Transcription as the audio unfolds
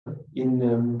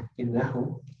in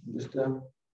Nahw,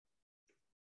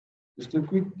 just a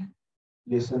quick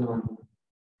lesson on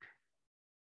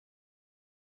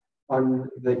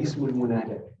the Ismul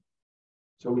Munada.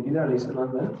 So we did our lesson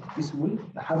on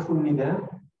the Harful Nida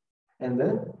and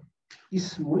the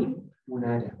Ismul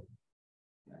Munada.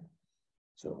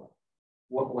 So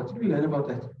what did we learn about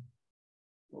that?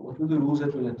 What were the rules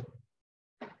that we learned?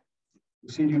 We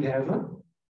said you'd have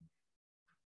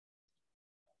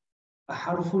a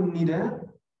Harful Nida,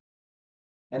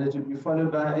 and it would be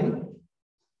followed by a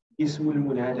Ismul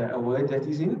Munada, a word that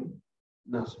is in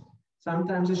Nasb.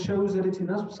 Sometimes it shows that it's in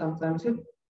Nasb, sometimes it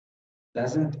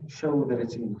doesn't show that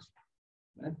it's in Nasb.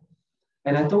 Right?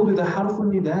 And I told you the Harful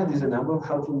Nida, there's a number of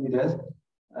Harful Nidas,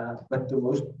 but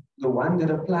the one that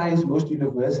applies most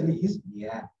universally is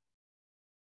yeah.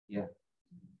 Yeah.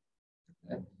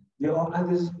 Right? There are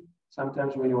others,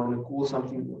 sometimes when you want to call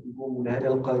something, what we call Munada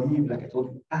al-Qarib, like I told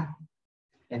you,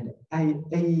 and ay,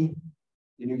 then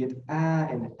you get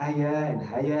and aya and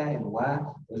haya and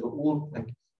wa. Those are all, like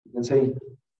you can say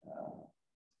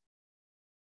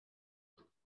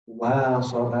wa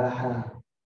sabaha.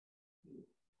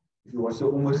 If you watch the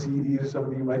Umar series or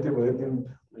something, you might have heard them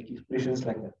make expressions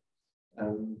like that.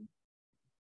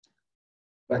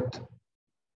 But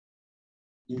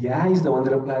ya is the one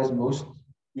that applies most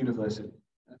universally.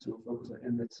 That's what we'll focus on,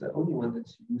 and that's the only one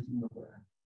that's used in the Quran.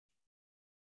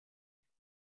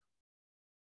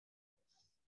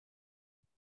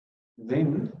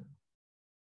 Then,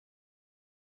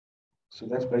 so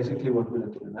that's basically what we're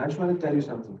doing. I just want to tell you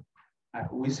something.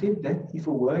 We said that if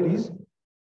a word is,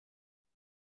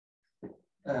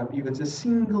 if it's a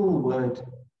single word,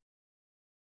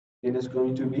 then it's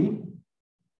going to be,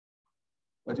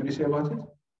 what did we say about it?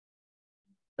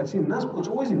 It's in Nasb, it's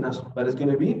always in Nasb, but it's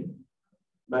going to be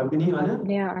Mabni on a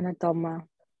Dhamma.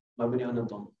 Mabni on a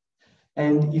Dhamma.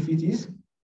 And if it is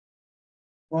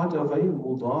part of a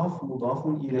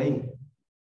Mudafun ilayh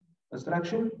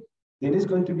construction, then it's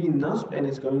going to be Nasb and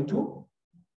it's going to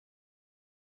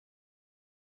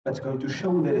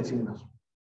show that it's in Nasb.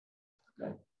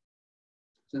 Okay.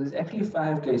 So there's actually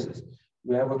 5 cases.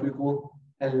 We have what we call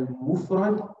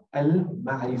al-Mufrad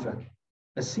al-Ma'rifah,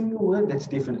 a single word that's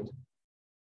definite.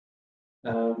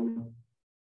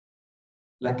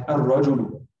 Like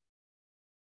ar-Rajulu.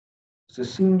 It's a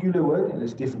singular word and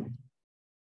it's definite.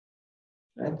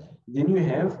 Right? Then you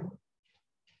have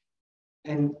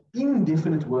an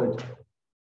indefinite word,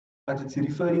 but it's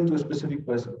referring to a specific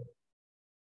person.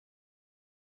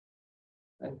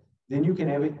 Right? Then you can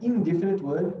have an indefinite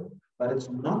word, but it's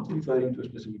not referring to a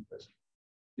specific person.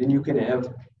 Then you can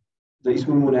have the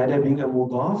Ismul Munada being a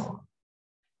mudaf,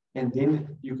 and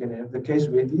then you can have the case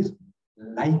where it is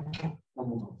like a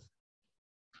mudaf.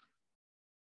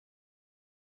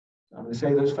 So I'm going to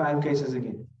say those 5 cases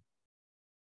again.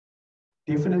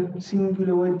 Definite,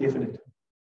 singular word, definite.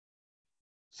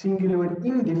 Singular word,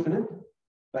 indefinite,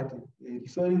 but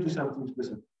referring to something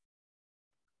specific.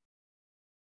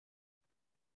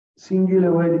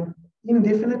 Singular word,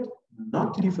 indefinite,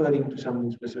 not referring to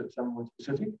something specific, someone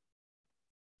specific.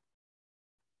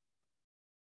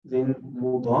 Then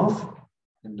mudaf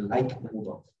and like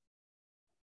mudaf.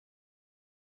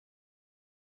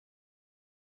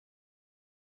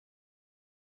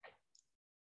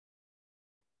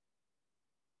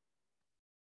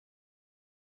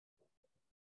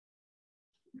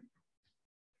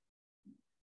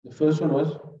 The first one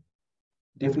was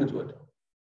definite word.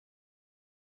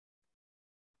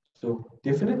 So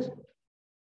definite,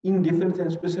 indefinite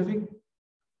and specific,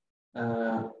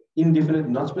 indefinite,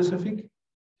 not specific,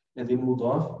 and then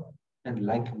mudaf and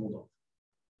like mudaf.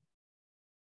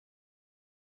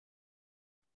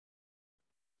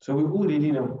 So we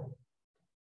already know.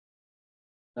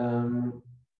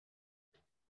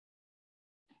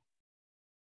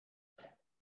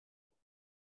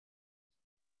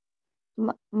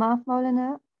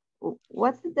 Maulana,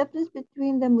 what's the difference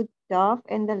between the mudaf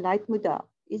and the light mudaf?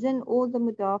 Isn't all the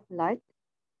mudaf light?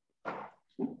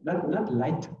 Not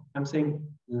light. I'm saying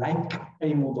like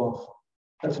a mudaf.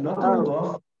 That's not a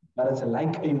mudaf, but it's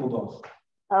like a mudaf.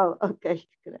 Oh, okay.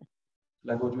 Correct.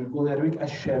 Like what we call in Arabic,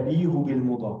 ash-shabihu bil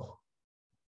mudaf.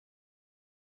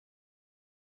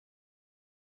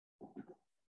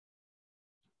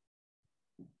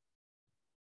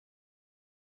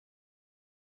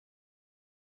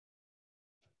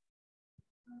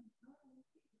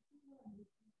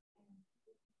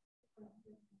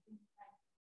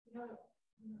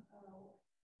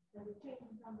 There's a change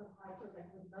in terms of height, so like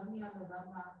the Mabni on the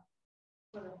Dhamma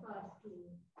for the first 2.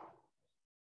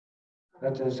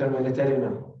 That's a certain way to tell you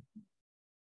now.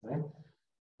 Right?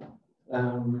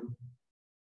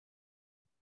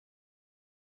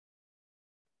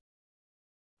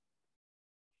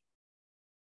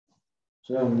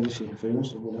 So I'm going to see if I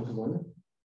use the one.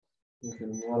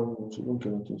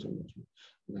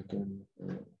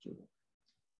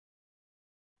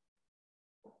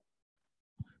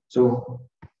 So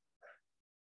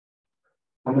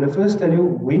I'm going to first tell you,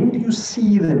 when do you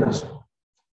see the nasb?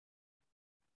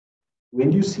 When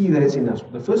do you see that it's in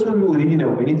nasb? The first one we already know,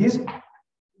 when it is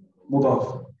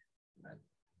mudaf.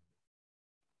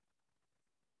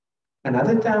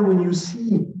 Another time when you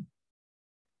see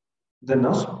the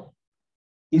nasb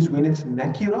is when it's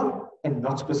nakira and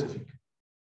not specific.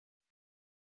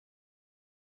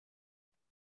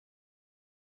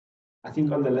 I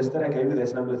think on the list that I gave you,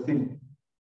 that's number 3.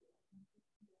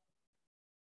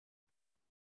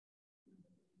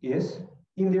 Yes,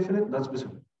 indefinite, not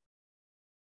specific.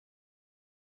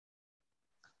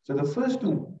 So the first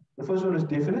two, the first one is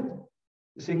definite,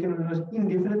 the second one is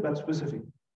indefinite but specific.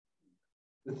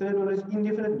 The third one is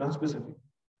indefinite, not specific.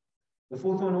 The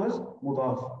fourth one was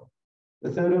mudaf.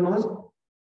 The third one was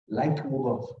like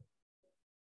mudaf.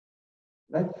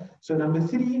 Right? So number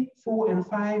 3, 4, and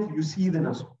 5, you see the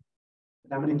nasb.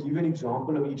 And I'm going to give you an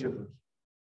example of each of those.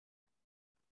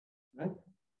 Right?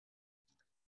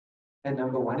 And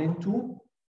number 1 and 2,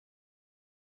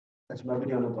 that's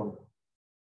mabni on al-dhamma.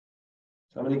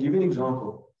 So I'm going to give you an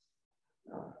example.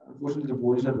 Unfortunately, the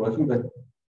board is not working, but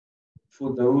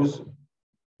for those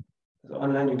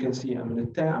online, you can see. I'm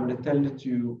going to tell it to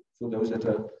you for those that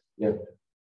are there.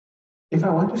 If I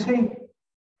want to say,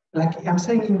 like I'm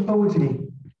saying in poetry,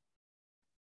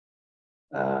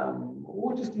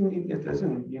 or just it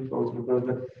doesn't in poetry,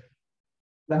 but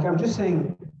like I'm just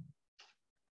saying,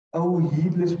 oh,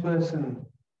 heedless person,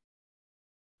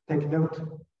 take note.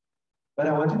 But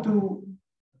I wanted to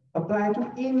apply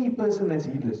to any person that's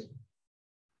heedless.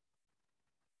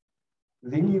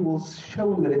 Then you will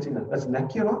show that it's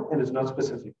nakira and it's not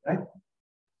specific, right?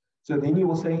 So then you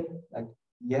will say like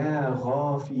ya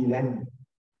ghafilan.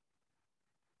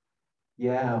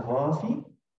 Ya ghafilan.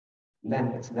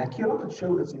 It's nakira, it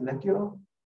shows it's in nakira,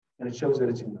 and it shows that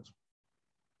it's in nasb.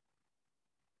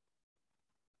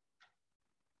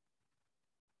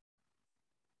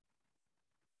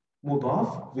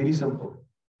 Mudaf, very simple.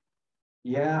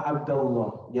 Ya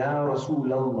Abdullah, Ya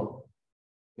Rasulallah.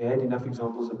 We had enough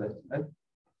examples of that, right?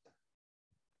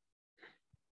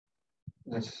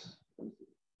 Yes.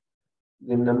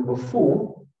 Then number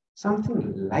 4,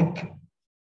 something like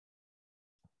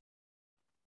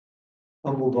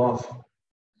a mudaf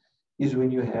is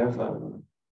when you have a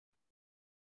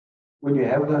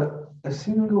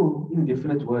single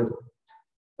indefinite word,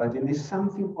 but then there's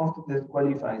something after that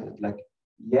qualifies it, like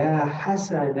Ya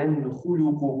Hasanan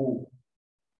khuluquhu.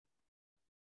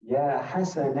 Ya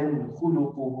Hasanan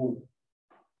khuluquhu.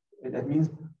 That means,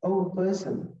 oh,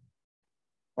 person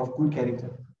of good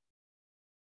character.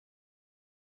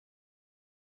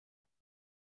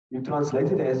 You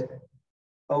translate it as,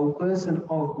 oh, person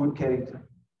of good character.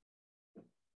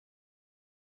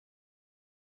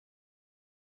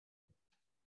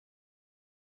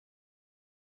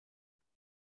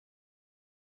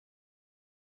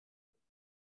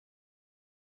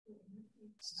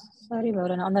 Sorry,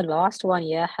 Maulana, on the last one,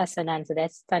 yeah, Hasanan, so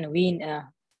that's tanween,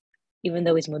 even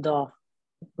though it's mudaf,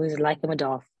 it's like a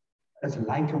mudaf. It's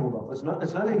like a mudaf. It's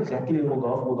not exactly a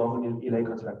mudaf in ilay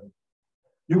construct.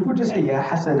 You could just say, Ya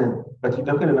Hasanan, but you're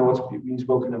not going to know what's being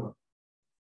spoken about.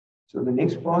 So the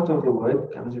next part of the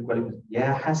word comes in qualification.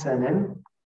 Ya Hasanan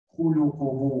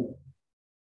khuluquhu.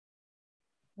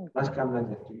 Must come like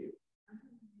that to you.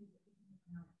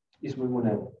 Ismul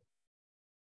Munada.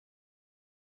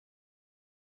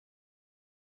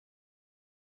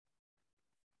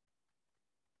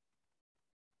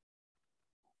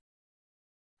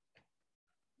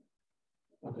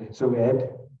 Okay, so we had,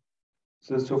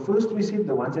 so first we said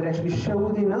the ones that actually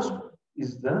show the nasb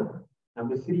is the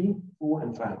number 3, 4,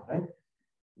 and 5, right?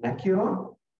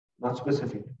 Nakira, not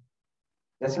specific.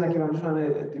 That's like if I'm just want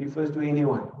to refers to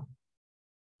anyone.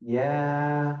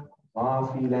 Ya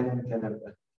ghafilan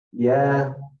tanabba.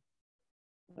 Ya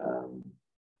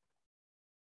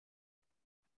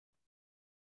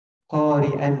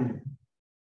qari'an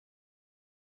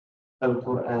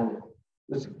al-Quran.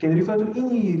 It can refer to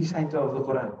any reciter of the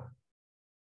Quran.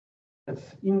 It's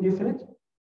indefinite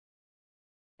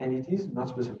and it is not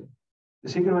specific. The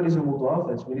second one is a mudaf,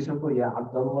 that's very simple. Ya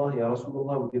Abdullah, Ya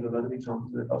Rasulullah, we did a lot of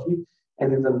examples of that last week.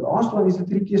 And then the last one is the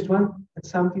trickiest one. It's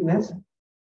something that's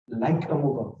like a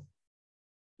mudaf.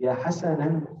 Ya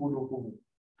Hasanan khuluquhu,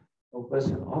 a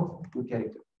person of good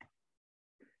character.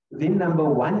 Then number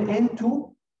 1 and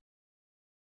 2,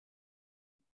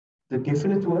 the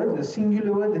definite word, the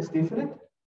singular word that's definite,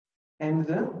 and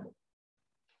the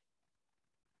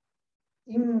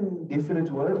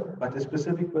indefinite word, but a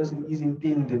specific person is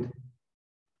intended.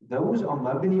 Those are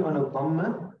mabni on a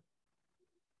dhamma,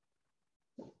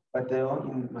 but they are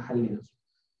in mahalli nasb.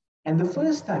 And the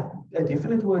first type, a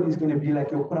definite word is going to be like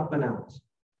your proper nouns.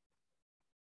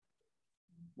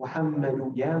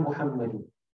 Muhammadu, ya Muhammadu.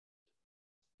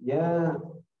 Ya,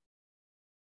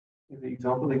 the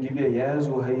example they give you, ya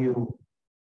Zuhayru.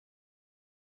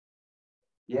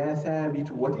 Ya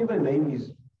Thabitu, whatever name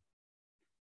is.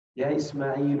 Ya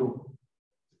Ismailu.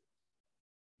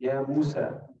 Ya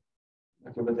Musa.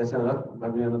 Okay, but that's not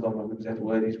mabni on a dhamma because that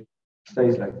word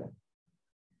stays like that.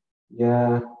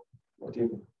 Ya,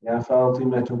 whatever. Ya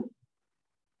Fatimatu.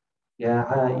 Ya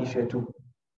Aishatu.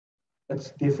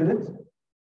 That's definite.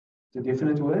 It's a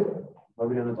definite word.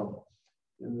 Mabni on a dhamma.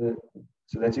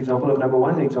 So that's example of number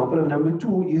one. The example of number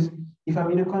two is if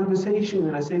I'm in a conversation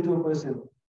and I say to a person,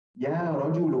 Ya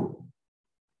Rajulu.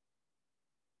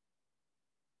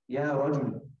 Ya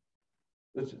Rajul.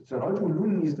 So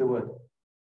Rajulun is the word.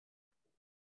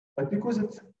 But because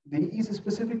there is a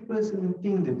specific person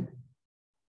intended,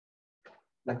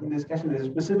 like in the discussion, there's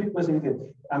a specific person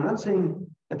intended. I'm not saying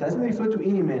it doesn't refer to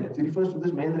any man, it refers to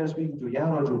this man that I'm speaking to, Ya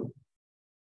Rajul.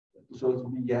 So it will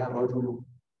be Ya Rajulu.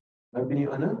 Mabni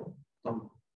ana dhamma.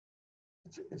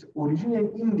 It's originally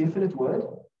an indefinite word,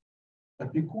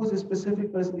 but because a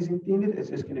specific person is intended, it's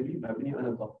just going to be mabni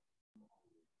ana dhamma.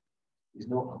 There's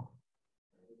no am.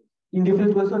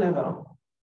 Indefinite words don't have am.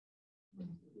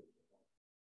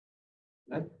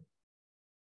 Right?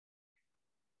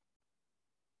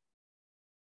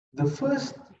 The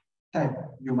first type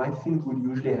you might think would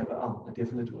usually have a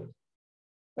definite word.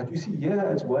 But you see here,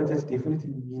 it's words that's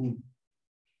definitely meaning,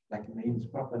 like names,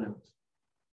 proper nouns.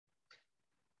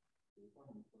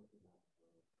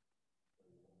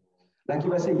 Like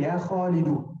if I say, Ya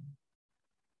Khalidu,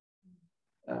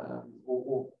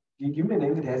 or you give me a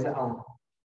name that has an al.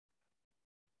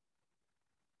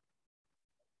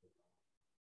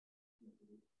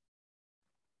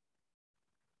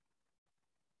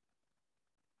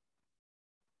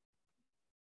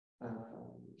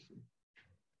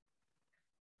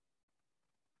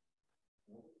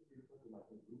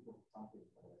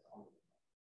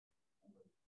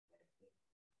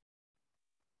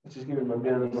 Let's just give it mabni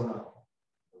ala dhamma.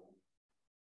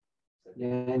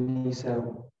 Ya Nisa.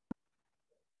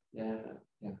 Yeah.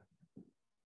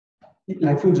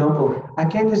 Like for example, I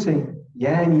can just say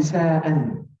Ya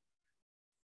Nisa'an.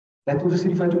 That will just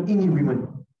refer to any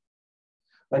women.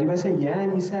 But if I say Ya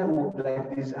Nisa'u,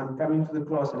 like this, I'm coming to the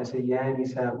class and I say Ya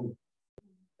Nisa'u,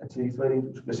 that's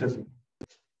referring to specific.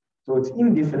 So it's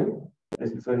indefinite,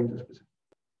 it's referring to specific.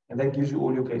 And that gives you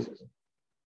all your cases.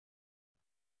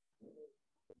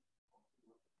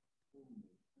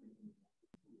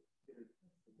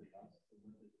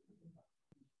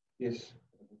 Yes.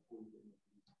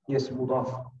 Yes,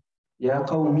 mudaf. Ya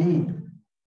qawmi.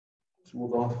 It's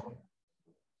mudaf.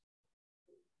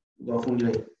 Mudafun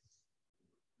ilayh.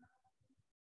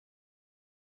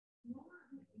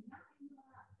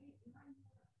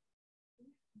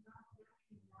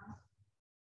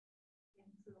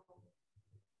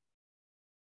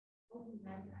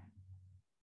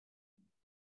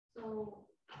 So,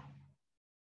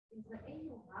 is the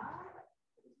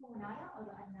al-Munada or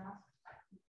the al-Nas?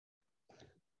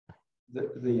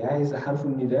 The ya is a harf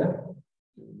al-nida,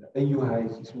 the ayyuha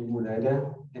is ism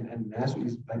al-munada, and al-nas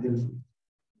is badal.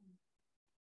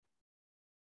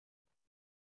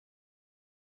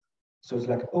 So it's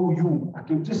like, oh you, I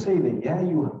can just say that, ya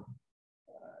ayyuha.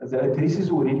 The address is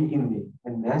already in there.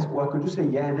 And nas, or I could just say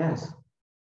ya nas.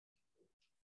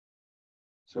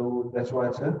 So that's why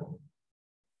it's a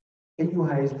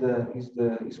ayyuha is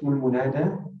the ism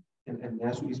al-munada, and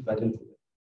al-nas is badal.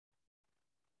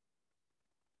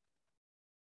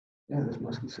 Yeah, this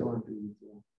must be so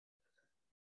unbelievable.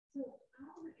 So, how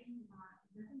would anyone,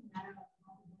 it doesn't matter what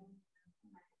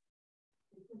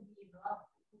it could be love,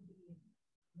 it could be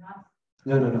not.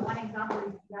 No. One example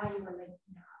is like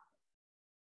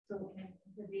so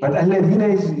But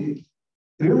alladhina is,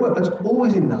 remember, it's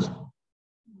always in nasb.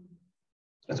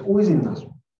 It's always in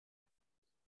nasb.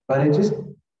 But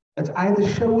it either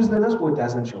shows the nasb or it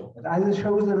doesn't show. It either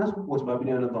shows the nasb or it's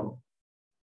mabni ala dhamma.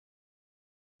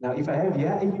 Now, if I have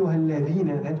ya ayyuha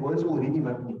alladhina, that word is already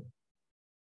mabni.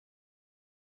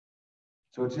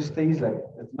 So it just stays like,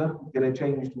 it's not going to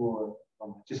change to a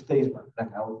dhamma. It just stays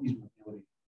like how it is mabni.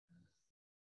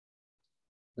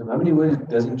 The mabni word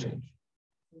doesn't change.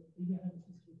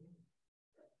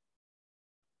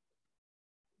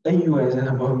 Ayyuha is a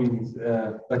number of meanings,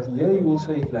 but here you will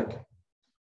say it like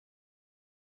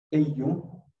ayyu.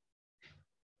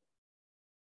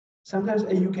 Sometimes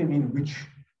ayyu can mean which.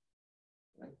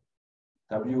 Right?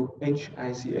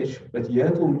 W-H-I-C-H, but here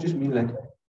it will just mean like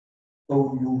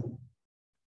O-U.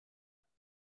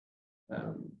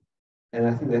 And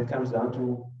I think that comes down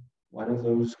to one of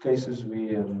those cases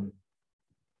where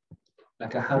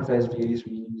like a harf has various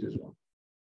meanings as well.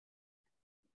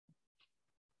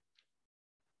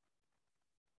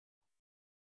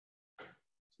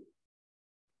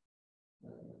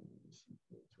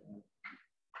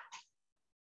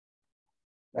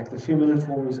 Like the feminine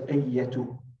form is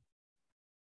ayyatu.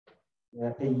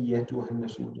 Ayyatu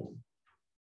hannasudu.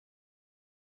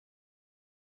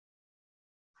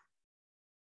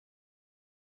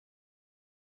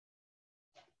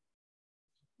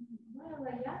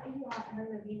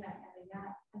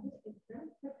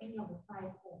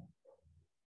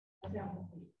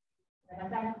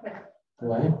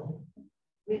 Why?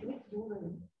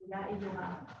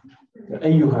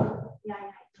 Ayyuha.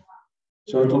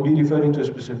 So it will be referring to a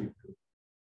specific.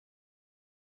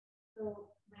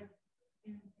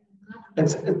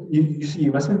 You see,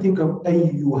 you mustn't think of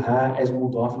ayyuha as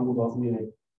mudaf and mudaf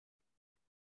ilayh.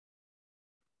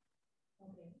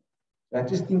 Like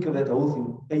just think of that whole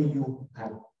thing,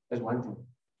 ayyuha, as one thing.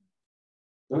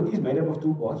 So it is made up of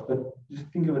two parts, but just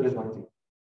think of it as one thing.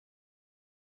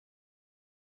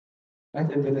 Right?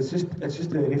 And then it's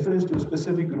just a reference to a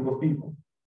specific group of people.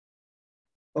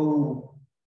 Oh,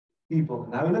 people.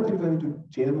 Now we're not referring to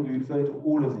general, we're referring to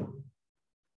all of them.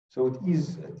 So it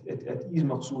is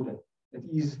maqsooda. It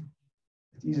is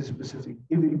a specific.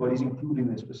 Everybody's included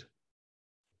in a specific.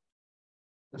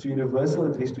 It's a universal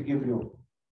address to everyone.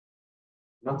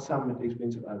 Not some at the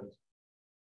expense of others.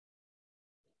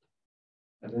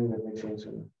 I don't think that makes sense.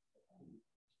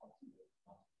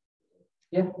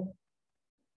 Yeah.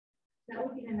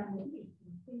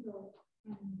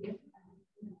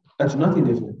 That's not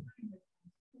indefinite.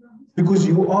 Because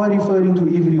you are referring to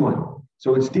everyone.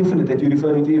 So it's definite that you're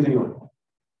referring to everyone.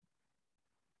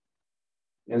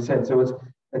 You understand? So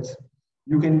it's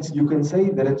you can say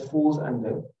that it falls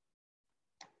under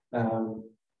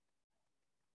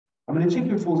I'm going to check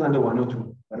if it falls under one or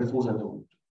two, but it falls under one.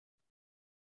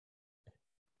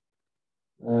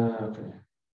 Okay.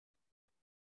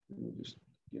 Let me just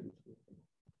get it.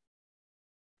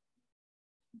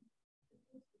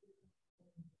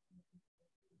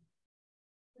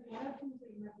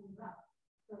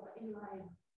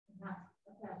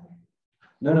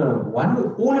 No.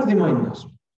 All of them are in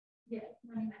Nahw.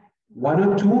 One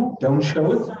or two don't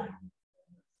show it,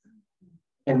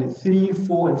 and 3,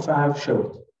 4, and 5 show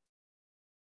it.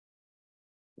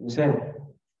 Understand?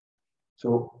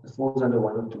 So it falls under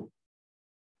one or two.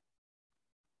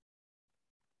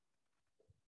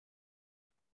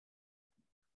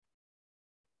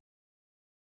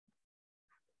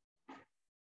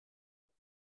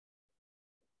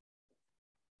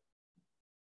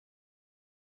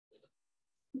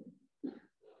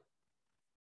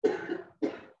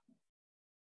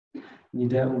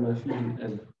 نداء ما فيه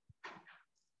الألف.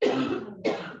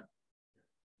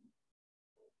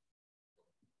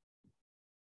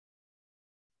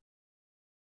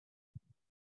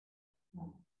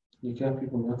 You can't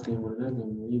people not say one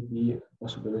and maybe a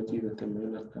possibility that they may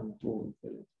not come to all.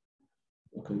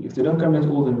 Okay, if they don't come at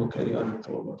all, then we'll carry on with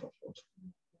all of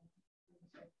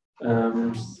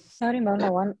Sorry,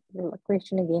 Mona, one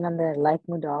question again on the like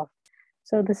mudaf.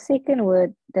 So the second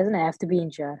word doesn't have to be in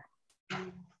jar.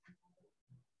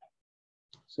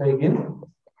 Say again.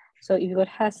 So if you got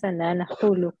hasanan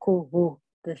khuluquhu,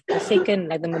 the second,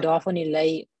 like the mudaf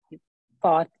ilayh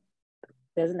part,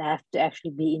 doesn't have to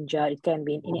actually be in jar. It can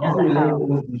be in any other how.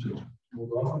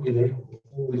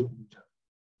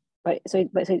 But so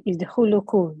is the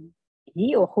khuluqu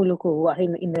he or khuluquhu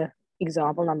in the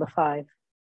example number 5?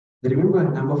 Remember,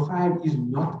 number 5 is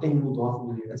not a mudaf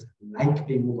ilayh. That's like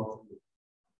a mudaf ilayh.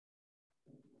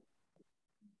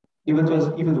 If it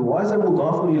was a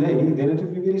mudaf ilayh, then it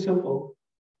would be very simple.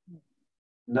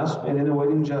 Nasb and then a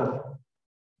word in jar.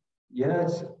 Yeah,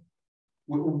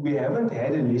 we haven't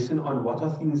had a lesson on what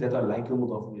are things that are like a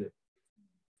mudaf ilayh.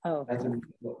 Oh,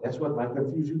 that's what might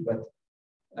confuse you, but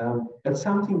it's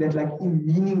something that, like in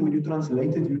meaning, when you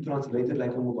translate it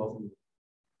like a mudaf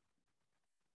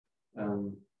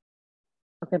ilayh.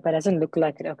 Okay, but it doesn't look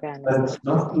like it. Okay, I but it's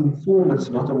not in form. It's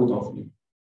not a mudaf ilayh.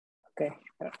 Okay.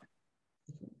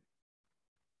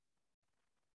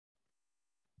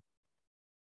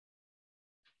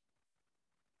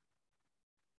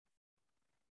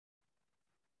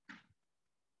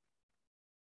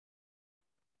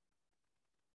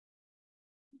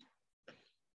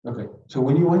 Okay, so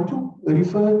when you want to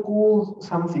call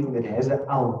something that has an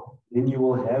al, then you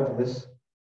will have this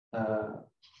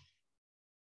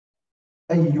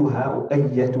ayyuha or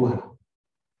ayyatuha.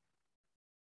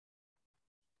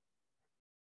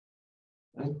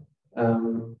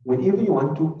 whenever you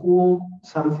want to call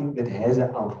something that has a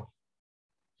al,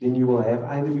 then you will have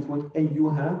either before it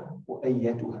ayyuha or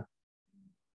ayyatuha.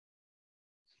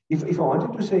 If I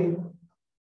wanted to say,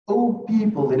 oh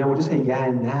people, then I would just say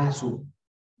ya nasu.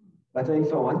 But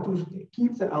if I want to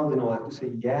keep the al, then I'll have to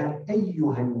say ya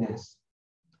ayyuhan nas.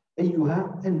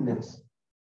 Ayyuha an nas.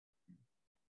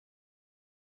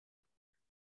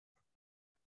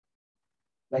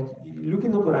 Like look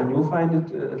in the Quran, you'll find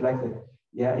it like that.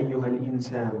 Ya ayyuhal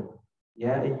insan.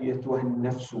 Ya ayyatuhan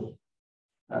nafsu.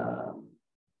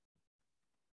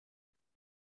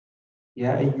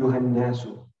 Ya ayyuhan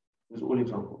nasu. Those all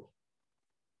examples.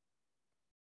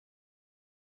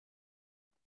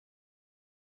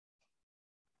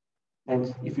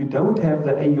 And if you don't have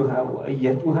the ayyuha or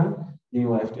ayyatuha, then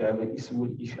you have to have an ismul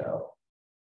ishara.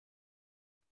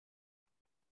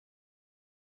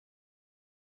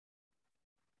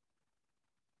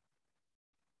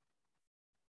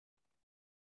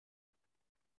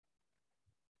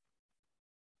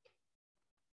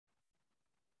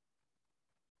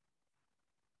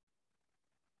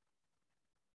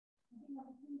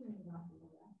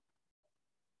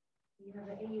 You have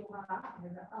the AUR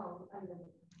and the O,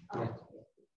 Yeah.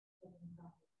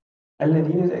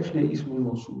 Alladeen is actually ismul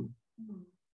mawsool.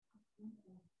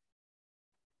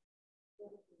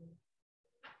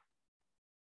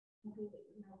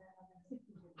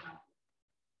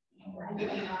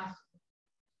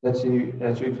 That's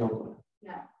your example.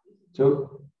 Yeah.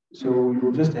 So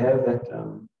you'll just have that.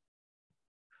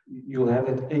 You'll have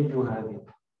that ayyuha.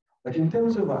 But in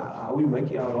terms of how we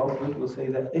make our output, we'll say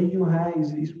that ayyuha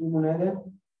is ismul munada,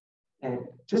 and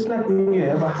just like when you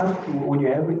have a harf, when you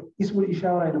have ismul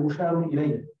ishara and musharun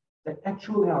ilayh, the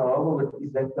actual i'rab of it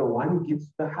is that the one gets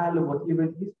the hal of whatever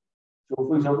it is. So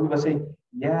for example, if I say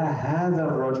ya hadha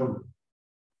ar-rajul,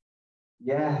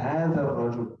 ya hadha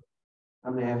ar-rajul,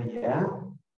 I'm going to have ya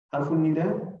harful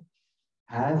nida,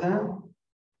 hadha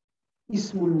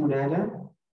ismul munada,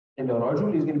 and the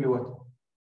rajul is going to be what?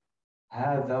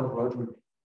 هذا الرجل.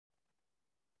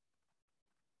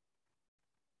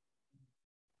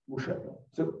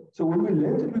 So when we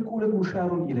learn it, we call it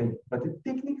musharun ilayh, but the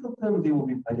technical term there will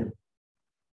be badal.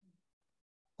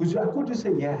 Because I could just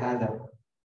say ya hada,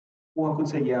 or I could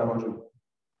say ya rajul.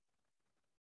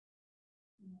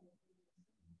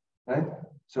 Right?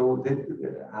 So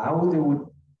how they would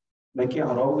make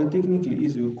i'rab technically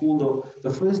is we call the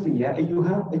first thing ya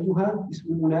ayyuha, ayyuha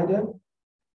ismul munada,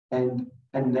 and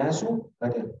an-nasu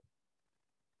badal.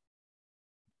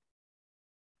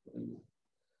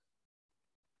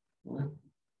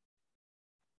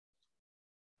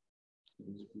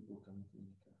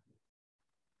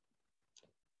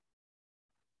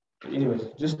 Anyways,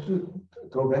 just to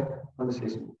go back on this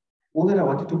lesson, all that I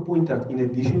wanted to point out, in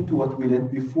addition to what we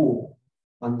learned before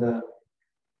on the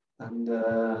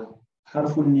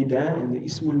harful nida and the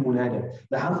ismul munada,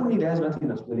 the harful nida is not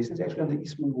enough. The lesson is actually on the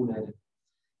ismul munada.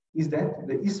 Is that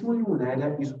the ismul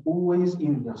munada is always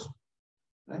in nasb,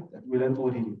 right? That we learned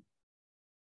already.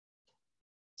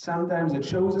 Sometimes it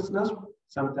shows its nasb,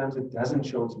 sometimes it doesn't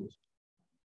show its nasb,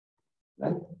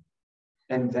 right?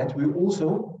 And that we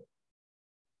also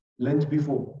learned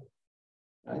before,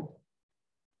 right?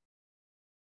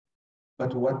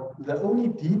 But what the only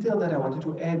detail that I wanted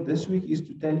to add this week is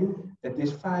to tell you that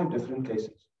there's 5 different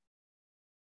cases,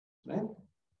 right?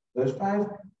 Those 5,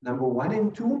 number 1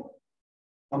 and 2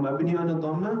 are mabni on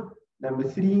al-dhamma, number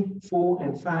 3, 4,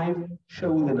 and 5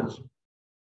 show the nasb.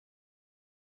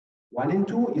 1 and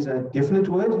 2 is a definite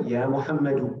word, ya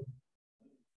Muhammadu.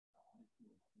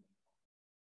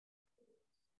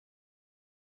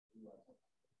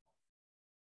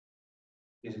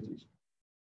 Yes, it is.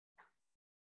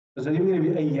 It's not even going to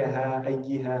be ayyaha,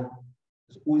 ayyiha.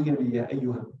 It's always going to be ya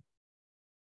ayyuha.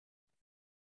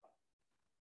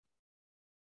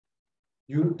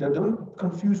 You don't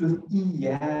confuse with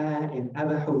iya and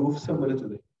other huruf similar to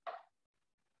that.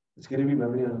 It's going to be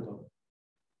mabni on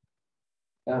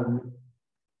al-dhamma.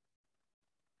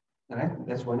 Right?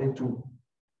 That's 1 and 2.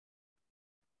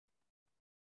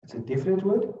 It's a definite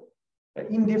word. An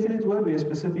indefinite word where a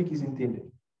specific is intended.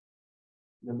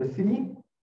 Number 3,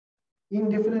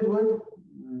 indefinite word,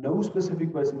 no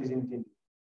specific person is intended.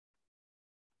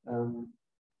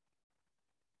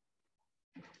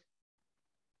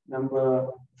 Number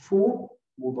 4,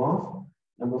 mudaf.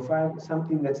 Number 5,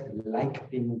 something that's like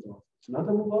a mudaf. It's not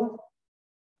a mudaf,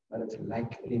 but it's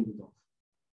like a mudaf.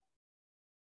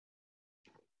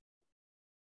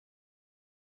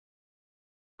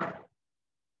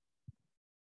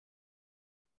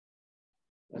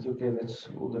 That's okay, that's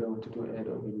all that I wanted to add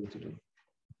over here today.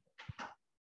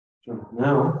 So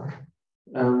now,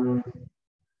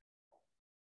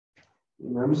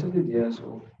 Imam said it, yeah,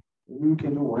 so maybe we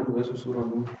can do one verse of Surah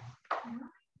Nur.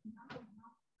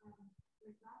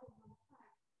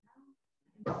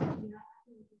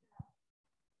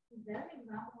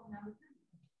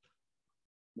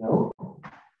 No.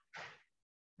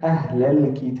 Ahl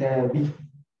al-Kitabi.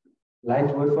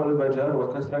 Light word followed by jar.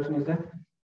 What construction is that?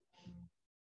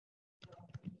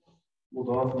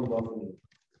 Mudaf, mudaf.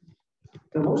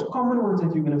 The most common ones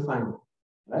that you're going to find,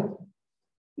 right,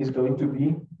 is going to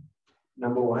be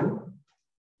number 1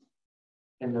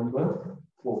 and number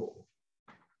 4.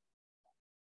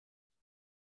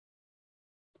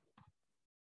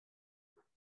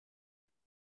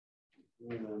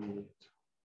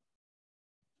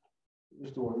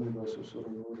 Just the one verse of Surah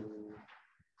Nur.